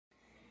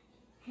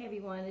Hey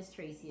everyone, it's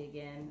Tracy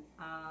again.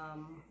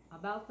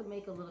 About to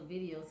make a little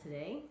video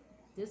today.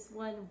 This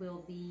one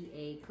will be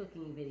a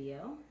cooking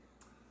video.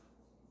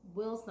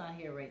 Will's not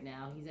here right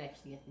now. He's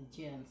actually at the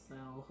gym, so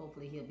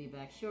hopefully he'll be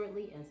back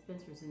shortly, and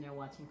Spencer's in there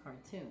watching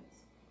cartoons.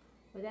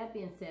 With that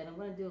being said, I'm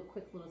going to do a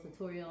quick little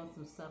tutorial on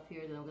some stuff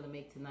here that I'm going to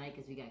make tonight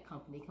because we got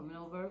company coming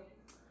over.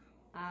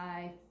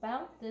 I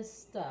found this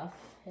stuff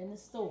in the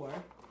store.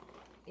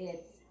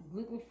 It's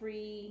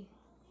gluten-free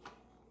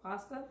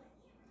pasta.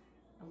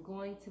 I'm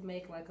going to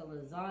make like a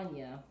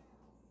lasagna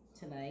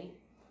tonight,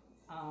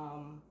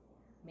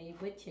 made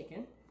with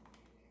chicken.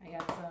 I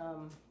got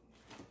some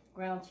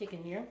ground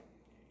chicken here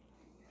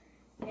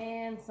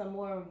and some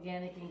more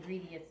organic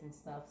ingredients and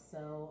stuff.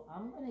 So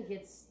I'm gonna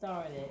get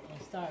started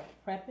and start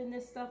prepping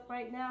this stuff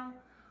right now.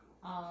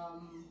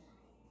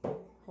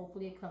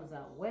 Hopefully it comes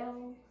out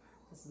well.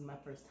 This is my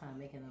first time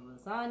making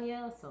a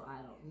lasagna, so I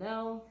don't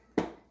know,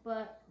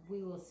 but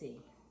we will see.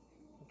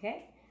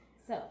 Okay,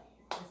 so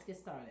let's get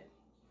started.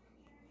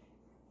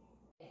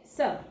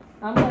 So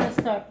I'm going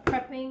to start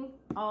prepping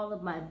all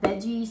of my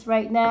veggies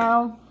right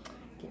now.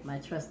 Get my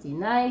trusty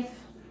knife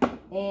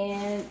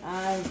and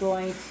I'm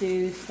going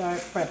to start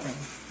prepping.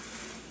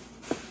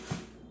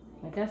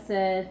 Like I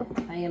said,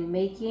 I am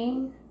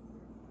making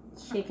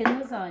chicken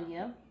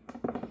lasagna,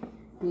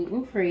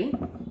 gluten-free.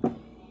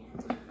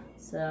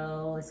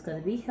 So it's going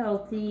to be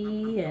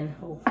healthy and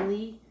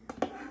hopefully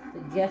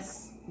the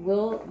guests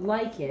will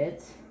like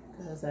it,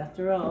 because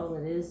after all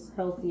it is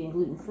healthy and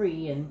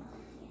gluten-free, and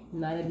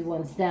not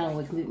everyone's down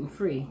with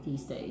gluten-free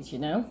these days, you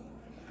know?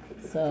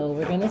 So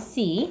we're gonna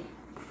see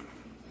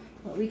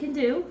what we can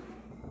do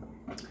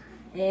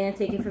and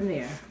take it from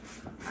there.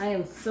 I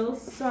am so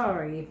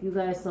sorry if you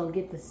guys don't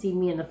get to see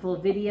me in the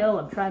full video.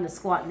 I'm trying to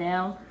squat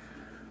now,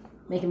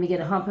 making me get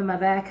a hump in my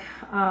back.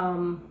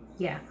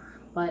 Yeah,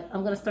 but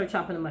I'm gonna start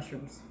chopping the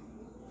mushrooms.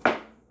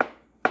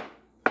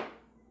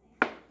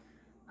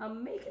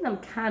 I'm making them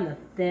kind of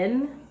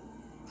thin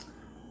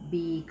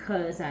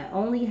because I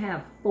only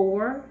have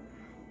 4.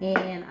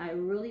 And I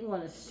really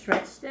want to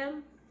stretch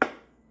them.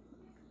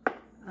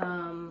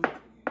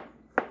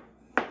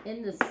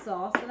 In the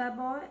sauce that I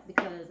bought,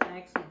 because I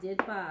actually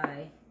did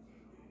buy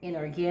an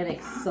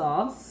organic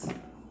sauce.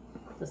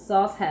 The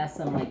sauce has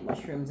some like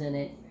mushrooms in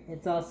it.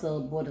 It's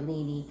also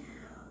bordellini,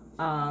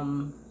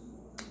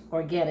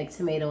 organic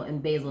tomato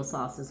and basil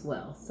sauce as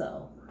well.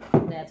 So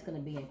that's going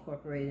to be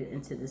incorporated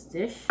into this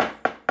dish. But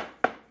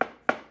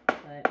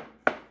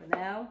for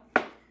now,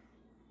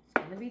 it's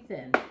going to be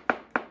thin.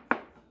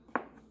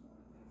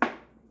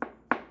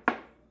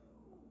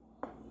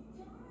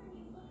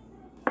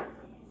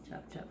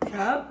 Chop, chop,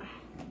 chop.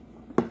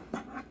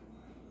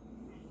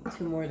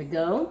 2 more to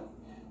go.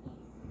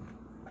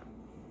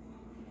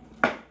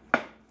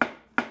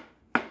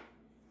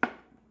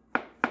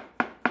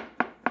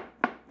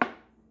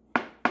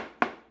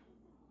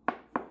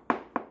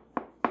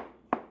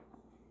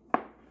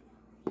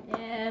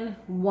 And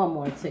 1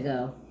 more to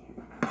go.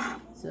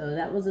 So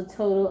that was a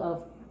total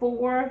of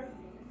 4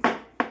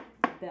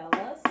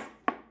 bellas.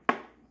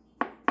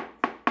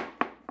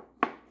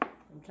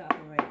 I'm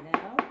chopping right now.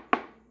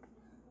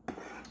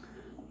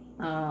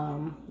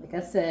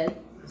 Like I said,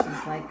 this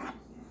is like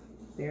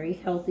very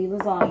healthy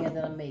lasagna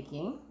that I'm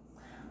making.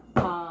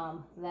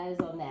 That is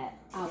on that.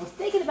 I was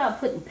thinking about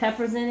putting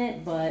peppers in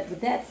it, but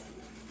with that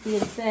being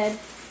said,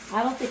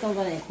 I don't think I'm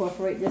going to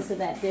incorporate this in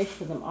that dish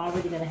because I'm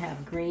already going to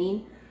have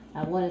green.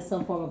 I wanted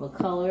some form of a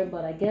color,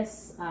 but I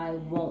guess I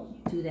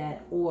won't do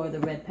that, or the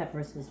red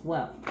peppers as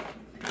well.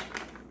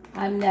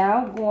 I'm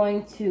now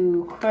going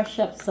to crush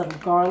up some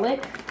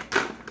garlic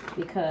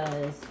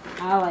because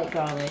I like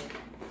garlic.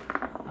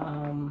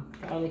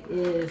 Garlic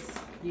is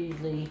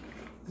usually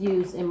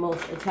used in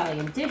most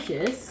Italian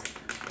dishes.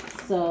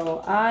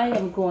 So I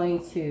am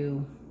going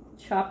to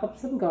chop up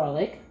some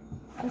garlic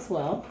as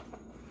well,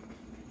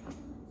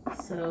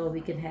 so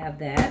we can have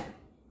that.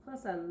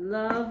 Plus I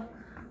love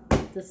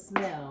the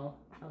smell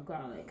of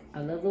garlic. I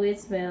love the way it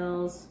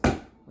smells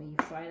when you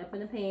fry it up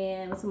in a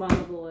pan with some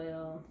olive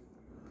oil.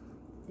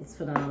 It's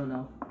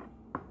phenomenal.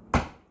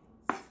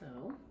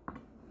 So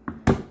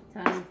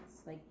times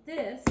like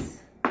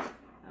this,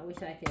 I wish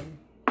I could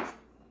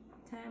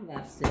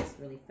time-lapse this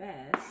really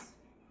fast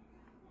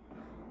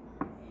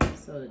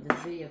so that this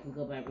video can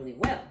go by really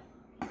well.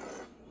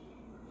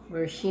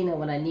 Where's Sheena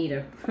when I need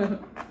her?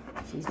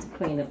 She's the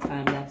queen of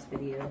time-lapse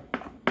video.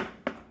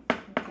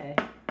 Okay,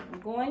 I'm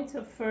going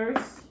to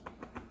first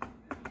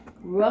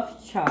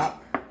rough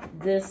chop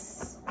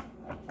this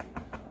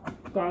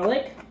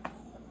garlic.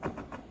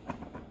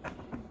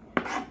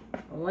 I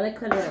want to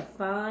cut it up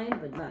fine,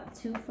 but not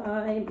too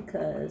fine,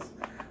 because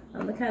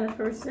I'm the kind of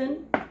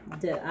person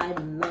that I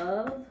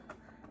love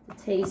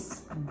to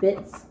taste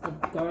bits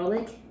of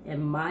garlic in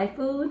my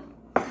food.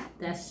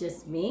 That's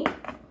just me.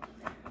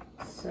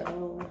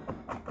 So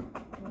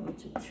I'm going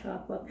to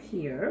chop up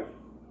here.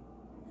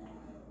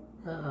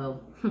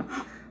 Uh-oh.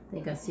 I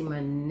think I see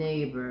my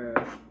neighbor.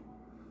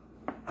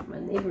 My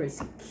neighbor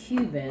is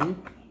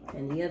Cuban,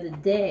 and the other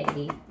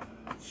day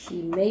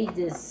she made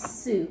this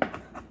soup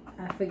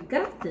I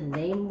forgot the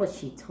name, what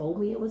she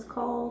told me it was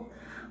called,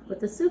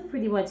 but the soup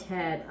pretty much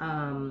had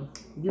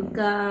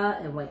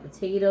yuca and white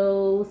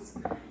potatoes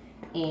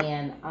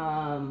and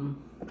I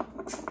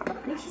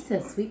think she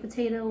said sweet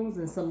potatoes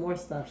and some more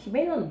stuff. She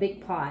made it on a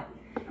big pot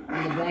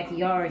in the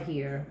backyard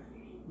here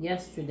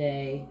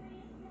yesterday,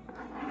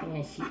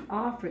 and she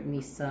offered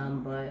me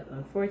some, but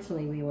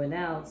unfortunately we went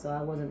out, so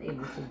I wasn't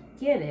able to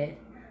get it.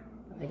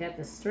 I got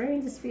the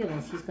strangest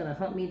feeling she's gonna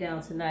hunt me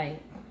down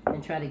tonight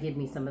and try to give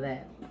me some of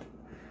that.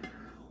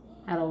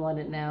 I don't want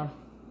it now.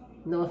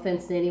 No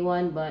offense to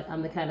anyone, but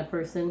I'm the kind of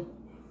person,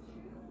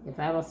 if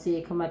I don't see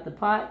it come out the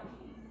pot,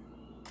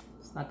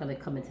 it's not gonna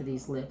come into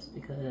these lips,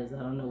 because I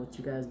don't know what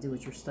you guys do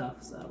with your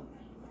stuff. So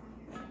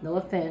no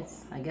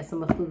offense, I guess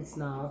I'm a food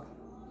snob.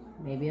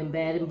 Maybe I'm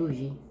bad and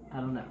bougie, I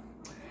don't know.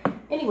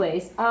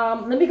 Anyways,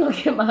 let me go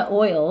get my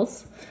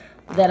oils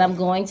that I'm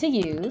going to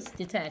use.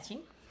 Detaching.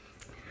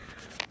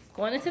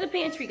 Going into the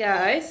pantry,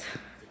 guys.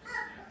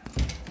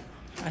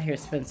 I hear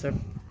Spencer.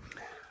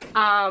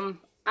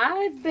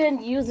 I've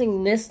been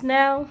using this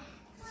now.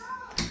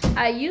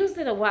 I used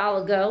it a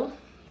while ago,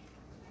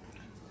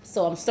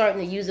 so I'm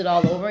starting to use it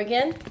all over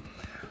again.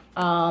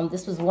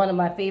 This was one of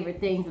my favorite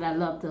things that I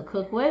love to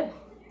cook with.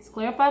 It's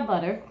clarified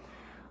butter,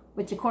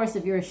 which of course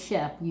if you're a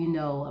chef, you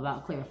know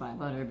about clarified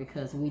butter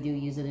because we do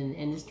use it in the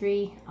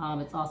industry.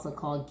 It's also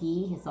called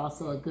ghee. It's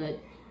also a good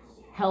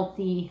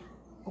healthy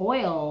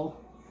oil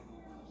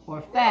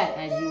or fat,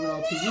 as you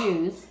will, to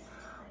use.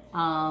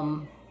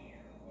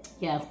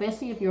 Yeah,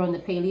 especially if you're on the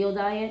paleo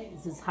diet.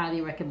 This is highly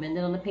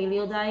recommended on the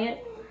paleo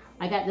diet.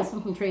 I got this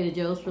one from Trader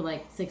Joe's for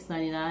like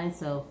 $6.99.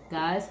 So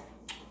guys,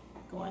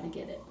 go on and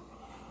get it.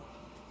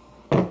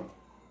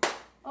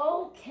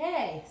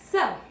 Okay,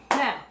 so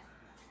now,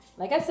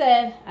 like I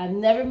said, I've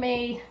never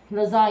made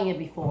lasagna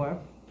before.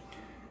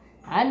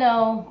 I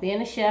know,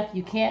 being a chef,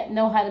 you can't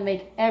know how to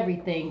make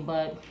everything,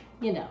 but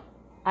you know,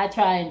 I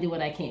try and do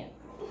what I can.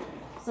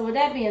 So with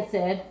that being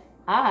said,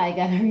 I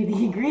gotta read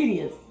the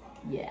ingredients.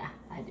 Yeah,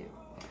 I do.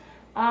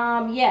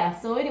 Yeah,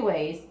 so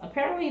anyways,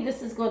 apparently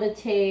this is going to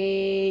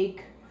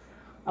take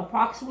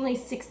approximately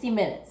 60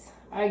 minutes.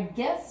 Our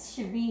guests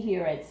should be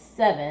here at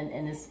 7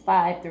 and it's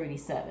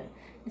 5:37.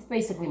 It's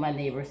basically my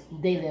neighbors.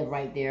 They live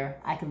right there.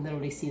 I can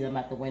literally see them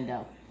at the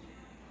window.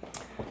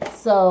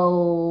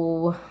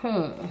 So,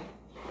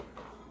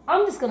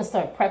 I'm just going to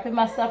start prepping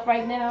my stuff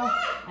right now.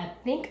 I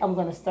think I'm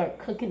going to start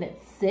cooking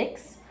at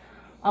 6.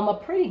 I'm a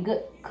pretty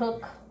good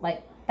cook,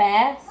 like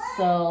fast,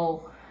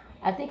 so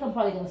I think I'm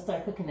probably going to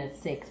start cooking at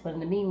 6, but in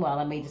the meanwhile,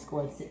 I may just go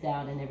and sit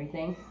down and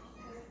everything.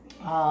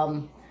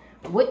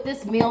 With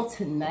this meal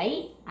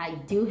tonight, I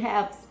do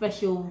have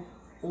special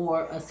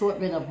or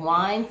assortment of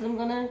wines that I'm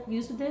going to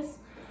use with this.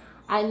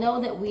 I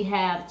know that we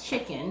have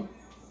chicken,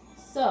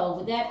 so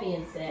with that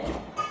being said,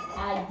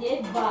 I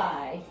did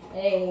buy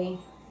a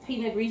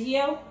Pinot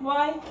Grigio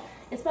wine.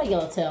 It's by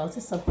Yellowtail. It's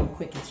just something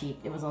quick and cheap.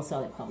 It was on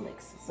sale at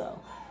Publix, so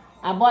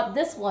I bought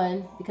this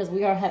one because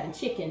we are having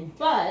chicken,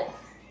 but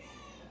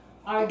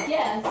our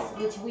guests,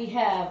 which we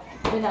have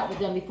been out with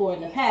them before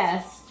in the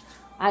past,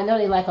 I know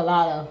they like a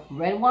lot of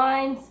red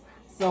wines.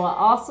 So I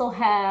also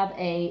have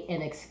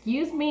and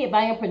excuse me if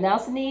I am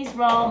pronouncing these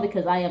wrong,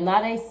 because I am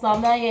not a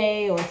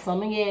sommelier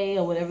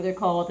or whatever they're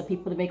called, the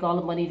people that make all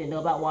the money that know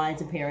about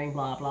wines and pairing,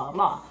 blah, blah,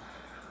 blah.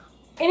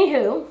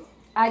 Anywho,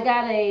 I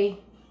got a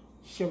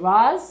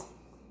Shiraz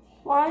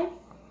wine.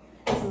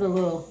 This is a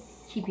little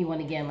cheapy one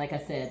again, like I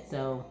said,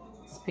 so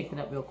just picked it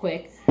up real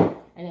quick. And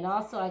then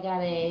also I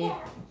got a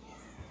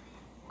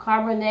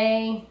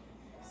Cabernet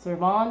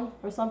Sauvignon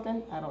or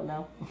something. I don't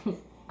know.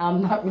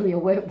 I'm not really a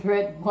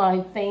red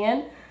wine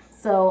fan,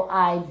 so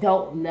I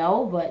don't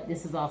know, but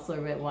this is also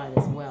a red wine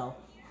as well.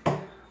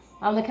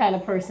 I'm the kind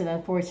of person,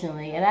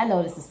 unfortunately, and I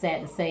know this is sad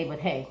to say, but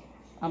hey,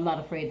 I'm not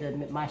afraid to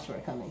admit my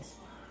shortcomings.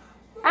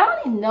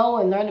 I only know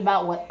and learn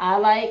about what I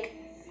like.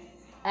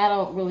 I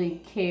don't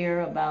really care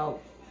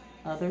about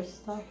other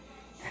stuff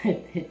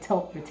that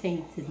don't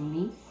pertain to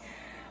me.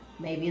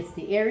 Maybe it's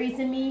the Aries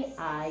in me.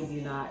 I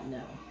do not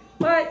know.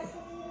 But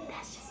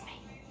that's just me.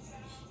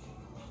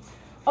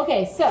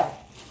 Okay, so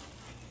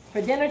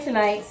for dinner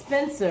tonight,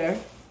 Spencer,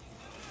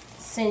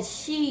 since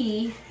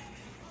she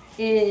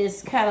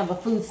is kind of a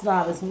food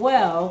snob as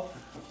well,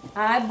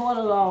 I brought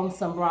along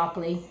some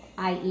broccoli,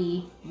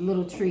 i.e.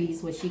 little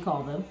trees, what she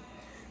called them.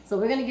 So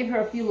we're going to give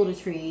her a few little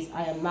trees.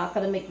 I am not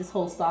going to make this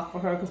whole stock for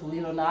her because,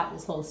 believe it or not,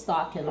 this whole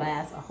stock can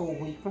last a whole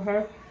week for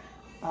her.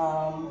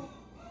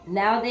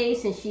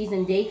 Nowadays, since she's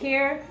in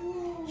daycare,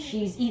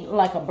 she's eating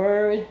like a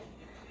bird.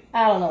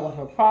 I don't know what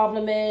her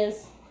problem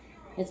is.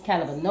 It's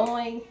kind of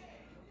annoying.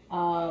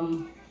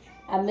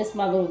 I miss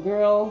my little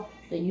girl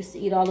that used to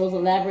eat all those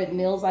elaborate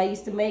meals I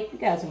used to make. You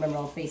guys remember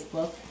on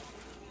Facebook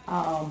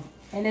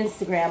and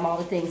Instagram, all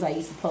the things I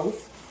used to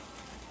post.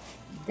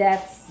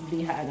 That's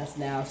behind us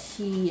now.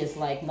 She is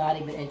like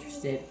not even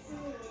interested.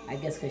 I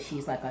guess because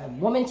she's like a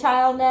woman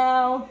child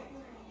now.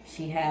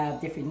 She have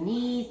different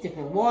needs,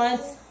 different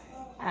wants.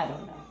 I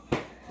don't know.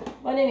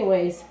 But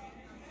anyways,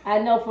 I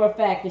know for a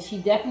fact that she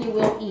definitely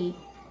will eat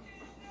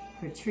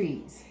her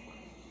trees.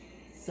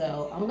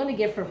 So I'm going to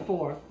give her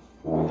 4.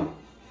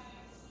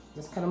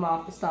 Just cut them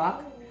off the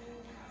stalk.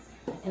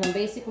 And I'm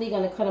basically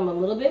going to cut them a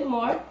little bit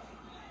more.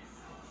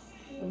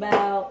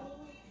 About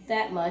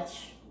that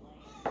much.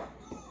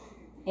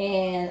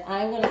 And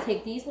I'm going to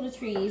take these little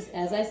trees,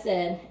 as I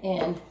said,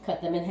 and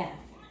cut them in half.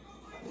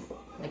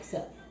 Like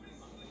so.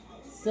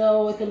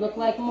 So it could look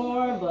like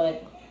more,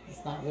 but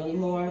it's not really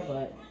more,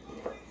 but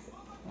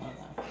I don't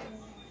know.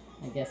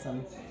 I guess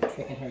I'm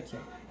tricking her too.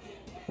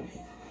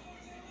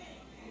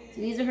 So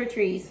these are her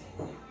trees,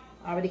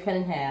 already cut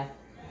in half,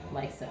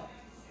 like so.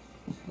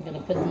 I'm going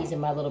to put these in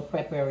my little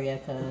prep area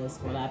because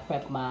when I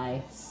prep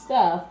my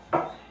stuff,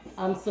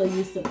 I'm so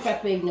used to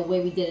prepping the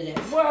way we did it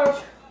at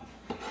work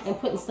and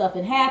putting stuff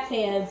in half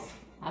pans.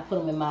 I put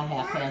them in my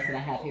half pans that I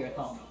have here at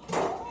home.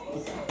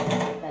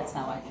 So that's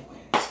how I do it.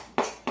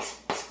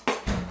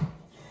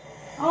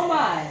 Oh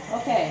my,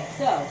 okay,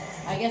 so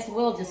I guess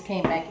Will just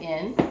came back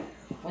in.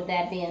 With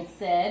that being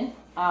said,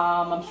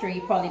 I'm sure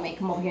he probably may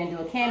come over here and do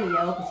a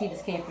cameo because he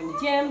just came from the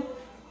gym.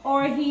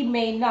 Or he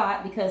may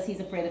not because he's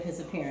afraid of his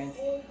appearance.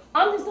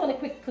 I'm just doing a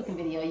quick cooking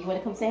video. You want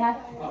to come say hi?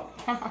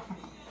 Oh.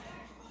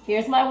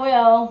 Here's my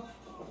Will.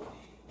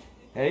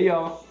 Hey,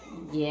 y'all.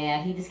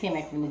 Yeah, he just came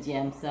back from the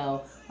gym.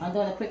 So I'm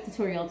doing a quick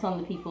tutorial telling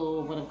the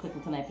people what I'm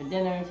cooking tonight for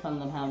dinner, telling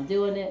them how I'm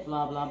doing it,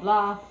 blah, blah,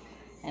 blah.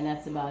 And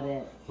that's about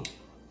it.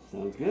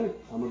 Sounds good.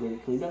 I'm going to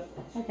get cleaned up.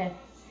 Okay.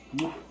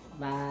 Yeah.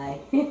 Bye.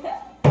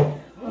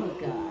 Oh,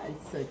 God.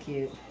 It's so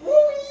cute.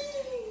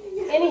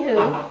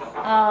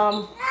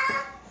 Anywho,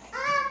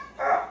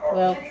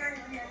 well,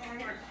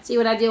 see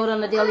what I deal with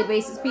on a daily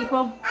basis,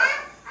 people?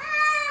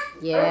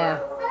 Yeah.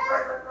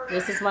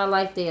 This is my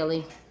life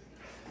daily.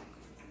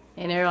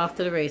 And they're off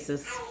to the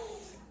races.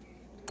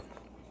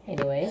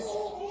 Anyways,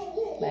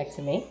 back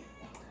to me.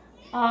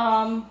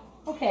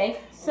 Okay,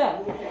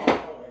 so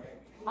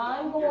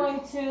I'm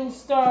going to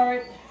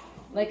start,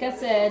 like I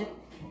said,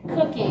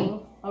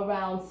 cooking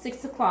around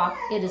 6 o'clock.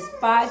 It is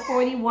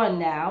 5:41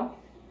 now.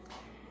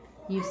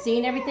 You've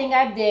seen everything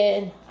I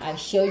did. I've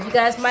showed you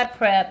guys my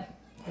prep.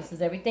 This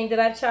is everything that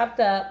I've chopped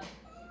up.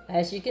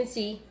 As you can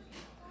see,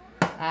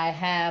 I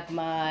have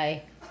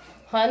my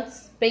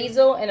Hunt's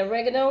basil and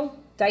oregano,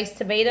 diced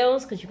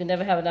tomatoes, because you can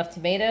never have enough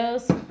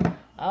tomatoes.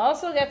 I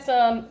also got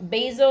some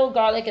basil,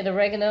 garlic, and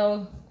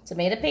oregano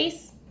tomato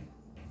paste,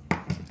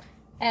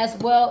 as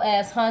well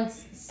as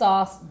Hunt's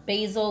sauce,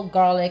 basil,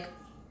 garlic,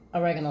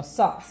 oregano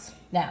sauce.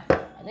 Now,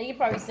 I know you're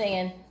probably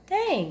saying,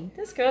 dang,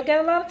 this girl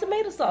got a lot of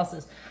tomato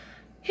sauces.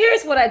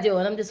 Here's what I do,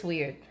 and I'm just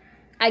weird.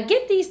 I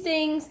get these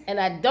things, and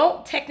I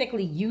don't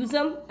technically use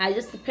them. I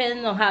just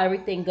depend on how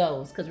everything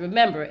goes. Because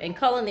remember, in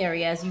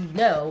culinary, as you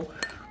know,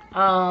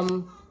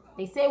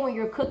 they say when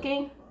you're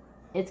cooking,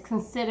 it's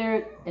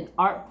considered an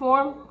art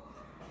form,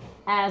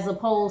 as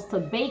opposed to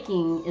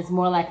baking is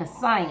more like a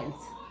science.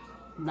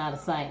 Not a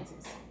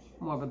scientist,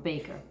 more of a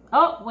baker.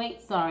 Oh,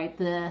 wait, sorry,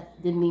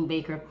 didn't mean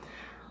baker.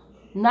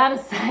 Not a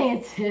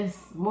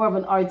scientist, more of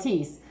an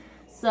artiste.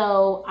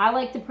 So I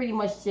like to pretty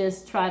much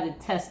just try to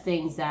test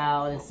things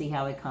out and see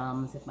how it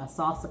comes. If my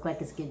sauce looks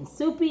like it's getting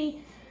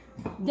soupy,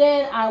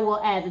 then I will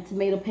add the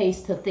tomato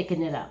paste to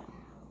thicken it up.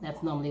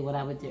 That's normally what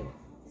I would do.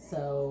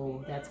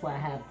 So that's why I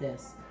have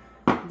this.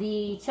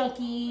 The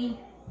chunky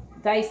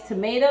diced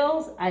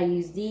tomatoes, I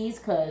use these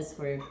because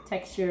for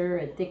texture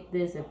and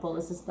thickness and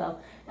fullness and stuff.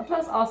 And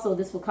plus also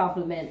this will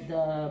complement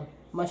the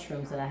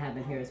mushrooms that I have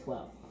in here as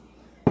well.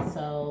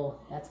 So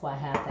that's why I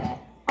have that.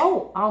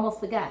 Oh, I almost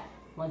forgot.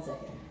 1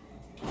 second.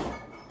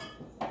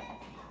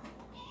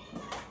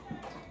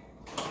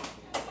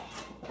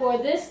 For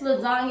this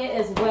lasagna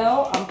as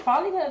well, I'm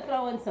probably going to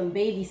throw in some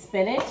baby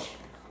spinach.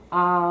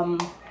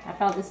 I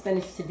found this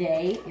spinach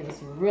today. It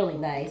was really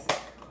nice.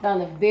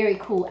 Found a very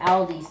cool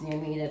Aldi's near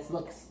me that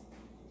looks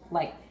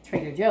like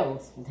Trader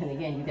Joe's. And then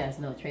again, you guys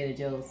know Trader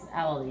Joe's and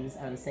Aldi's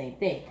are the same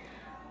thing.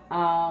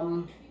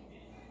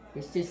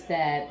 It's just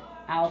that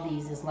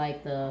Aldi's is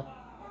like the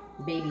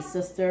baby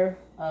sister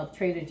of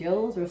Trader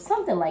Joe's or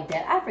something like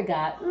that. I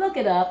forgot. Look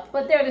it up.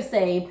 But they're the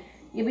same.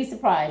 You'll be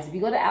surprised. If you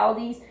go to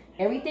Aldi's,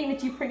 everything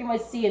that you pretty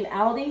much see in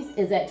Aldi's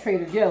is at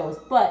Trader Joe's.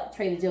 But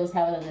Trader Joe's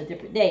have it under a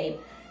different name.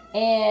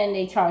 And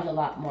they charge a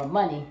lot more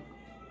money.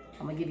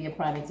 I'm going to give you a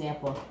prime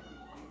example.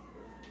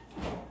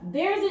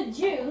 There's a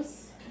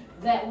juice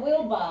that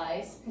Will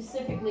buys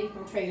specifically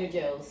from Trader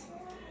Joe's.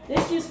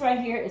 This juice right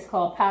here is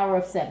called Power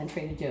of 7,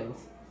 Trader Joe's.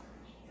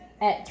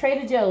 At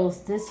Trader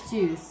Joe's, this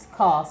juice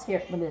costs,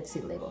 here, let me see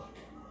the label.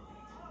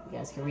 You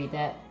guys can read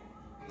that.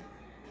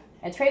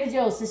 At Trader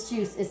Joe's, this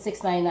juice is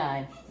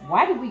 $6.99.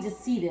 Why did we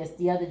just see this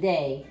the other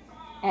day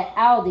at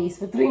Aldi's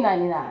for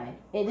 $3.99?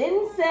 It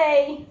didn't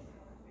say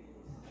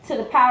to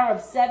the power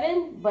of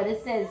 7, but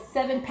it says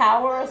 7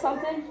 power or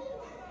something.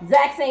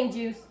 Exact same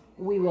juice.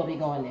 We will be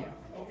going there.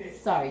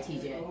 Sorry,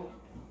 TJ.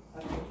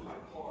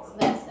 So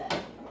that's that.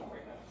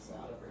 So,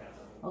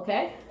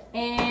 okay.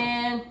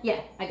 And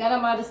yeah, I got all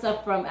my other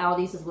stuff from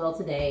Aldi's as well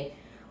today.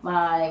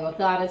 My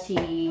ricotta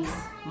cheese,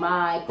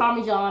 my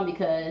Parmesan,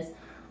 because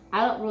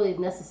I don't really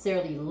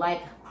necessarily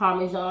like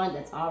Parmesan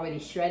that's already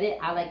shredded.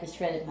 I like to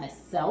shred it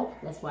myself.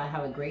 That's why I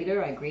have a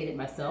grater. I grate it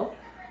myself.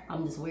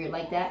 I'm just weird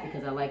like that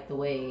because I like the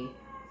way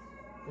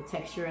the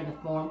texture and the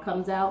form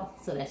comes out.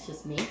 So that's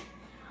just me.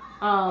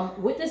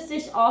 With this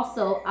dish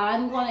also,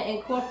 I'm going to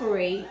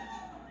incorporate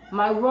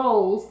my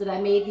rolls that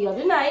I made the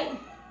other night.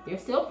 They're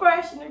still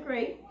fresh and they're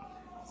great.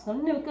 Just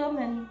going to nuke them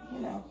and, you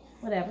know,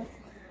 whatever.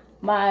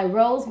 My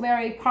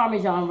rosemary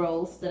parmesan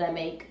rolls that I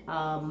make.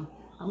 I'm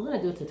going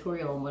to do a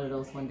tutorial on one of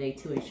those one day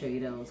too and show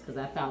you those because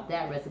I found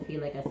that recipe,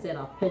 like I said,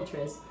 off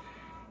Pinterest.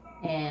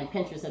 And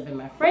Pinterest have been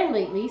my friend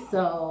lately,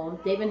 so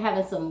they've been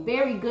having some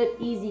very good,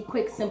 easy,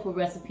 quick, simple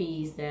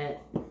recipes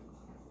that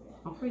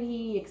I'm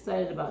pretty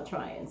excited about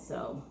trying.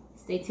 So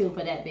stay tuned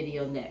for that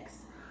video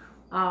next.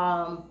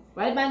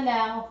 Right by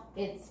now,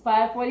 it's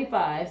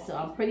 5:45, so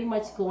I'm pretty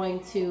much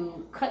going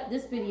to cut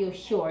this video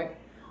short.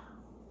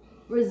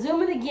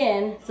 Resume it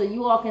again so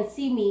you all can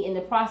see me in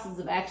the process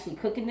of actually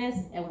cooking this,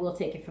 and we'll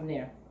take it from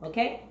there.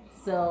 Okay?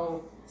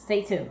 So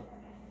stay tuned.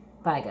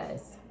 Bye,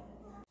 guys.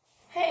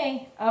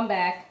 Hey, I'm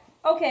back.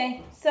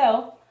 Okay,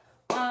 so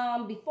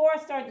before I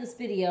start this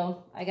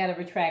video, I got a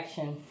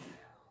retraction.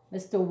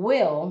 Mr.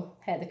 Will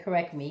had to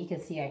correct me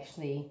because he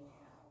actually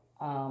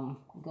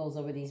goes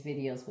over these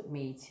videos with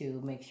me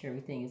to make sure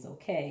everything is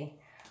okay.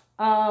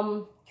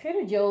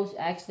 Trader Joe's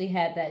actually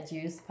had that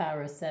juice,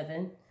 Power of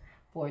 7,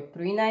 for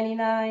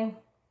 $3.99.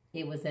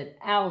 It was at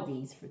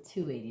Aldi's for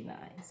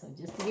 $2.89. So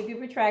just to give you a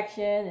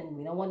retraction, and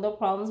we don't want no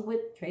problems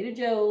with Trader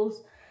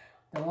Joe's.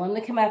 Don't want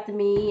them to come after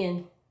me,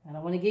 and I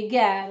don't want to get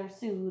gagged or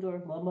sued or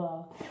blah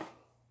blah.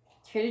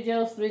 Trader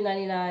Joe's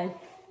 $3.99,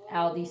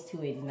 Aldi's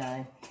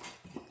 $2.89.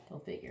 Go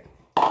figure.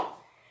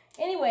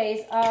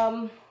 Anyways,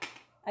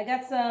 I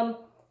got some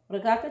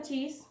ricotta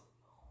cheese.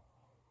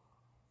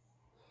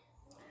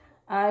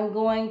 I'm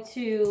going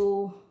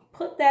to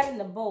put that in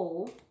the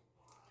bowl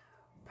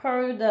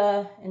per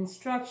the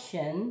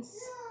instructions,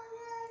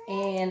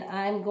 and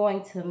I'm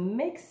going to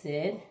mix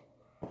it.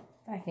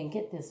 If I can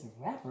get this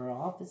wrapper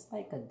off, it's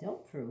like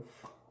adult proof.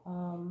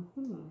 I'm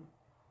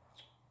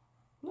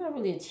not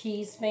really a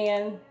cheese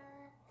fan,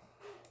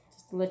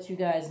 just to let you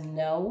guys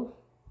know.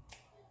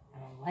 I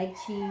don't like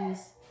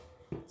cheese.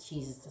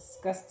 Cheese is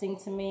disgusting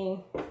to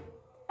me.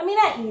 I mean,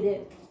 I eat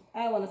it.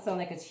 I don't want to sound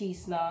like a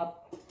cheese snob.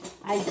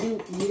 I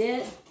do eat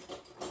it,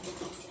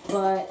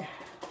 but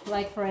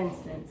like for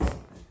instance,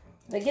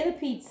 if I get a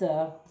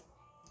pizza,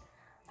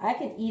 I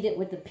can eat it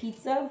with the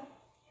pizza.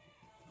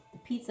 The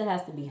pizza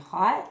has to be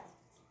hot,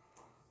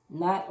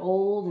 not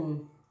old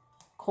and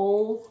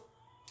cold.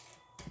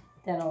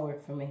 That don't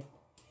work for me.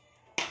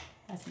 It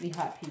has to be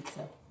hot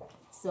pizza.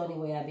 It's the only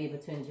way I'll be able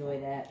to enjoy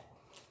that.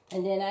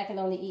 And then I can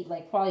only eat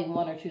like probably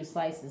 1 or 2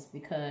 slices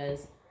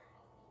because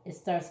it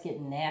starts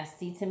getting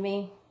nasty to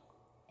me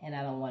and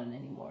I don't want it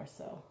anymore.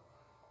 So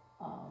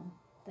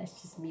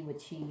that's just me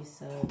with cheese.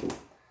 So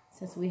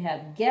since we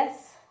have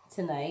guests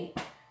tonight,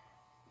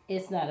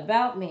 it's not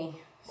about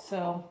me.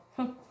 So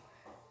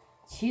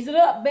cheese it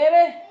up,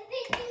 baby.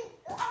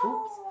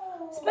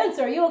 Oops.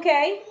 Spencer, are you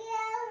okay?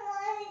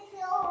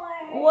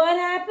 What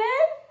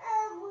happened?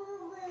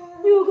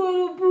 You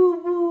got a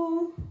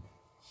boo-boo.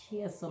 She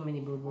has so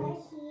many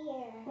boo-boos.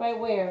 Right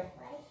where?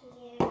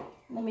 Right here.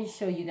 Let me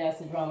show you guys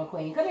the drama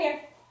queen. Come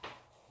here.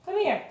 Come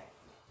here.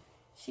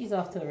 She's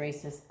off to the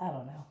races. I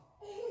don't know.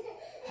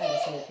 I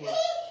just live here.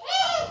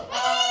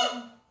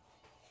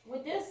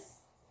 With this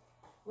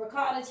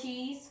ricotta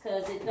cheese,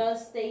 because it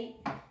does state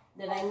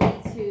that I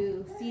need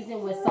to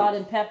season with salt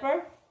and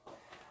pepper,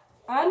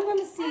 I'm going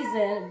to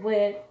season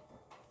with,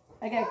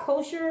 I got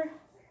kosher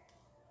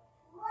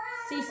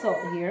sea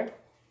salt here.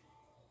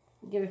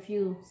 Give a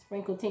few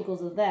sprinkle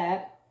tinkles of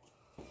that.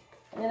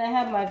 And then I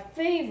have my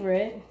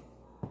favorite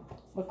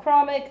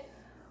McCormick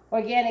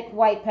organic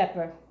white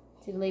pepper.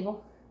 See the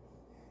label?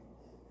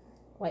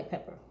 White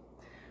pepper.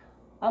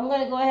 I'm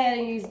going to go ahead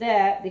and use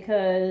that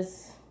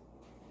because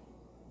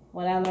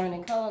what I learned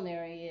in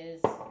culinary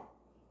is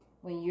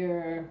when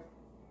you're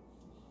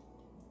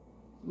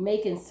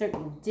making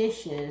certain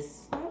dishes,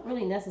 it's not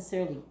really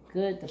necessarily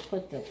good to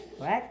put the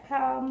black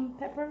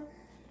pepper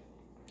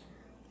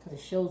because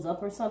it shows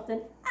up or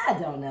something. I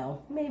don't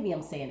know. Maybe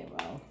I'm saying it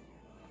wrong.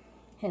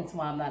 Hence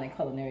why I'm not in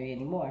culinary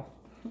anymore.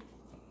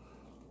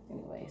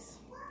 Anyways,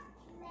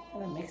 I'm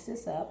going to mix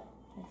this up.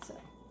 That's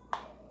what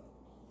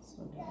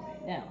I'm doing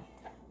right now.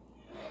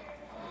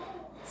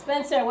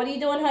 Spencer, what are you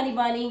doing, honey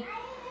bunny?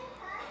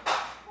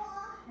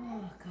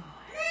 Oh, God.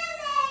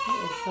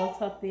 It is so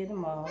tough being a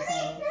mom.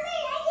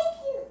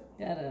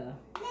 Gotta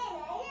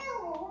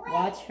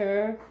watch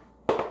her,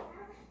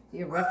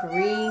 be a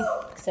referee,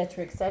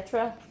 etc.,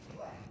 etc.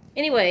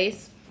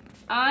 Anyways,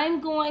 I'm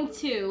going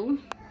to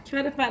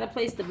try to find a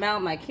place to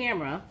mount my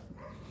camera.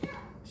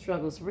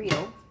 Struggle's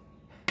real.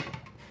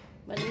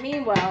 But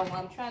meanwhile,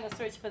 while I'm trying to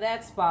search for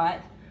that spot,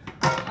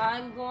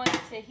 I'm going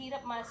to heat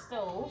up my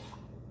stove.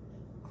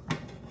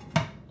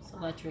 It's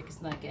electric,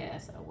 it's not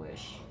gas, I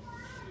wish.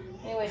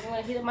 Anyways, I'm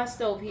going to heat up my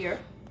stove here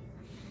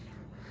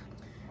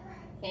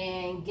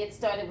and get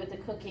started with the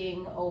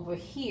cooking over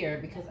here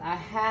because I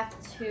have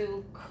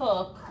to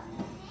cook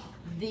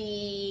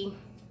the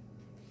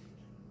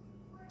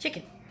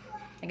chicken.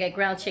 I got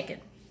ground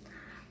chicken.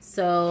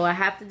 So I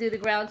have to do the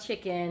ground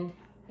chicken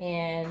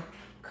and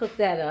cook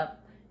that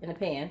up in a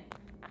pan,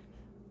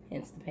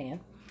 hence the pan,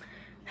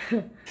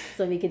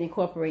 so we can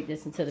incorporate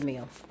this into the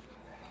meal.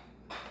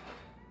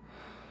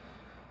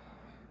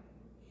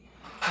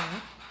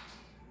 Okay.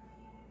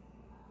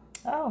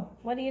 Oh,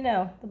 what do you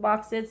know? The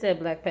box did say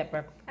black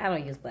pepper. I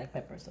don't use black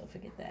pepper, so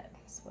forget that.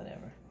 It's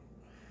whatever.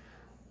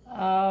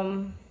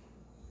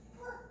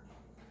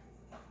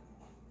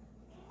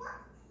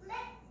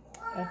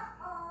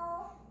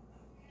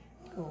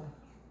 Cool.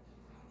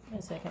 Wait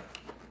a second.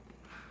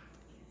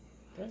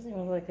 Doesn't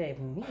even look like they have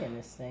meat in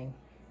this thing.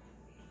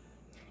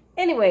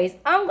 Anyways,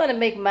 I'm gonna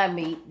make my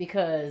meat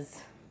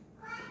because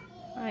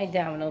I ain't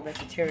down with no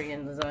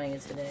vegetarian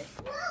lasagna today.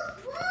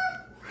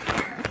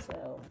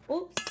 So,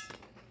 oops.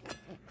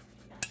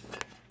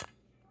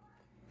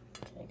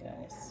 Okay,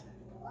 guys.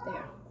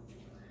 There.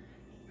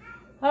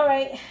 All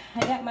right, I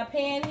got my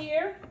pan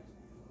here.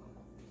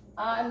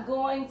 I'm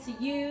going to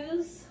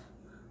use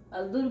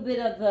a little bit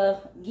of the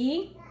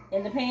ghee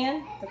in the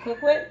pan to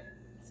cook with.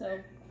 So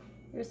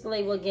here's the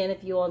label again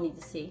if you all need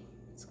to see.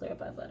 It's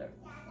clarified butter.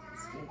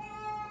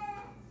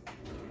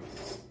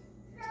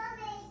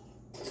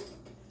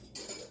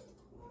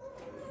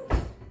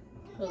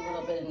 Put a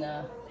little bit in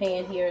the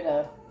pan here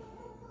to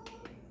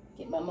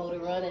get my motor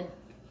running.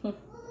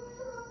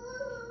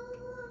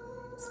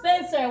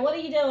 Spencer, what are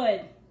you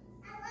doing?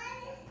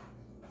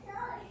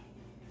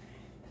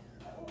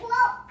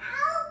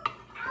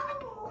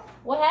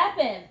 What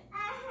happened?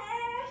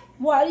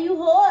 Why are you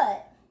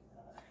hot?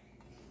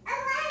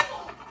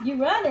 You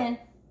running?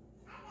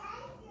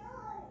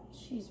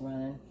 She's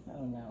running. I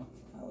don't know.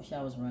 I wish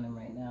I was running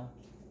right now,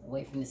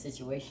 away from the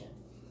situation.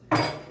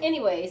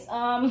 Anyways,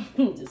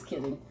 just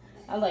kidding.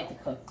 I like to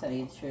cook, tell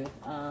you the truth.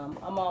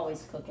 I'm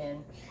always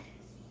cooking.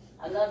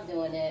 I love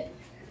doing it.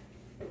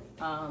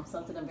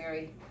 Something I'm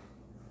very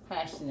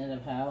passionate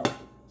about.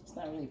 Just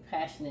not really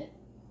passionate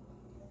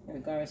in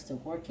regards to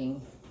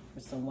working for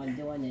someone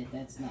doing it.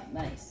 That's not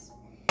nice.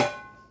 So,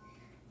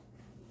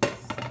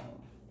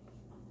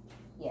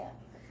 yeah.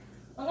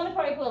 I'm going to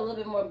probably put a little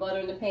bit more butter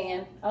in the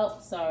pan. Oh,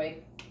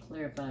 sorry.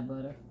 Clarified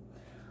butter.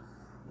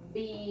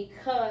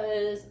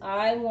 Because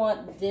I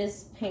want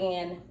this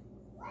pan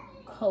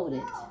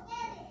coated.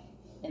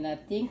 And I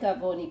think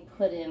I've only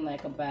put in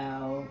like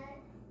about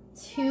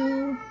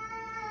 2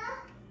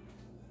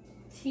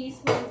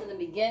 teaspoons in the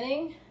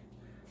beginning.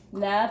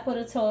 Now I put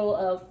a total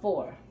of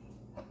 4.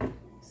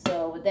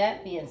 So with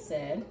that being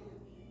said,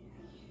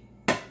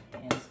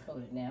 and it's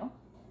coated now,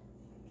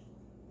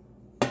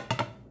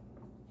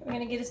 we're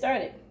gonna get it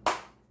started.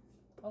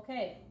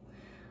 Okay,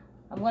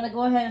 I'm gonna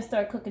go ahead and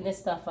start cooking this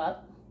stuff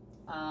up.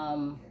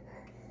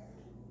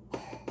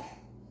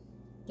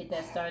 Get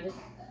that started,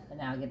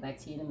 and I'll get back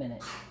to you in a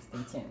minute.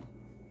 Stay tuned.